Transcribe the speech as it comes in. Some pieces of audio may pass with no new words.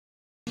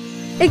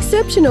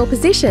Exceptional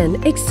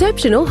position,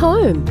 exceptional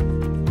home.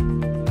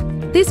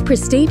 This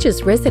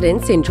prestigious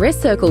residence in Dress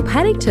Circle,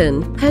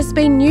 Paddington has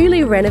been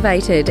newly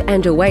renovated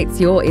and awaits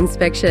your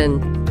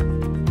inspection.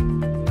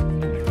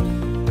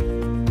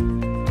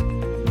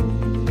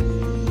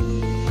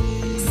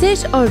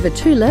 Set over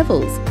 2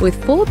 levels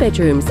with 4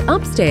 bedrooms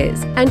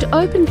upstairs and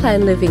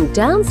open-plan living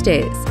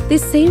downstairs,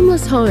 this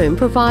seamless home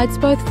provides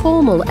both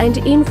formal and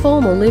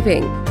informal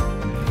living.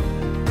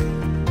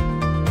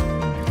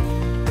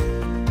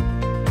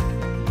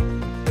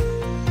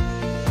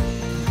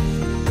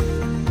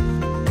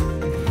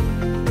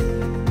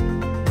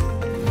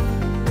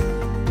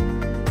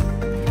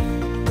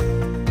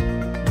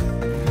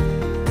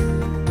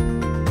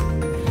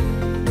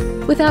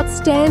 With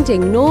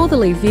outstanding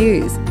northerly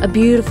views, a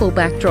beautiful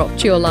backdrop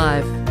to your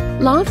life.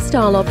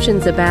 Lifestyle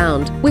options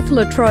abound, with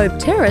La Trobe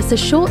Terrace a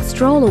short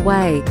stroll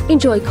away.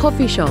 Enjoy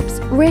coffee shops,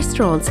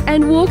 restaurants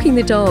and walking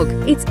the dog.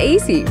 It's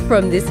easy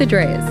from this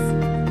address.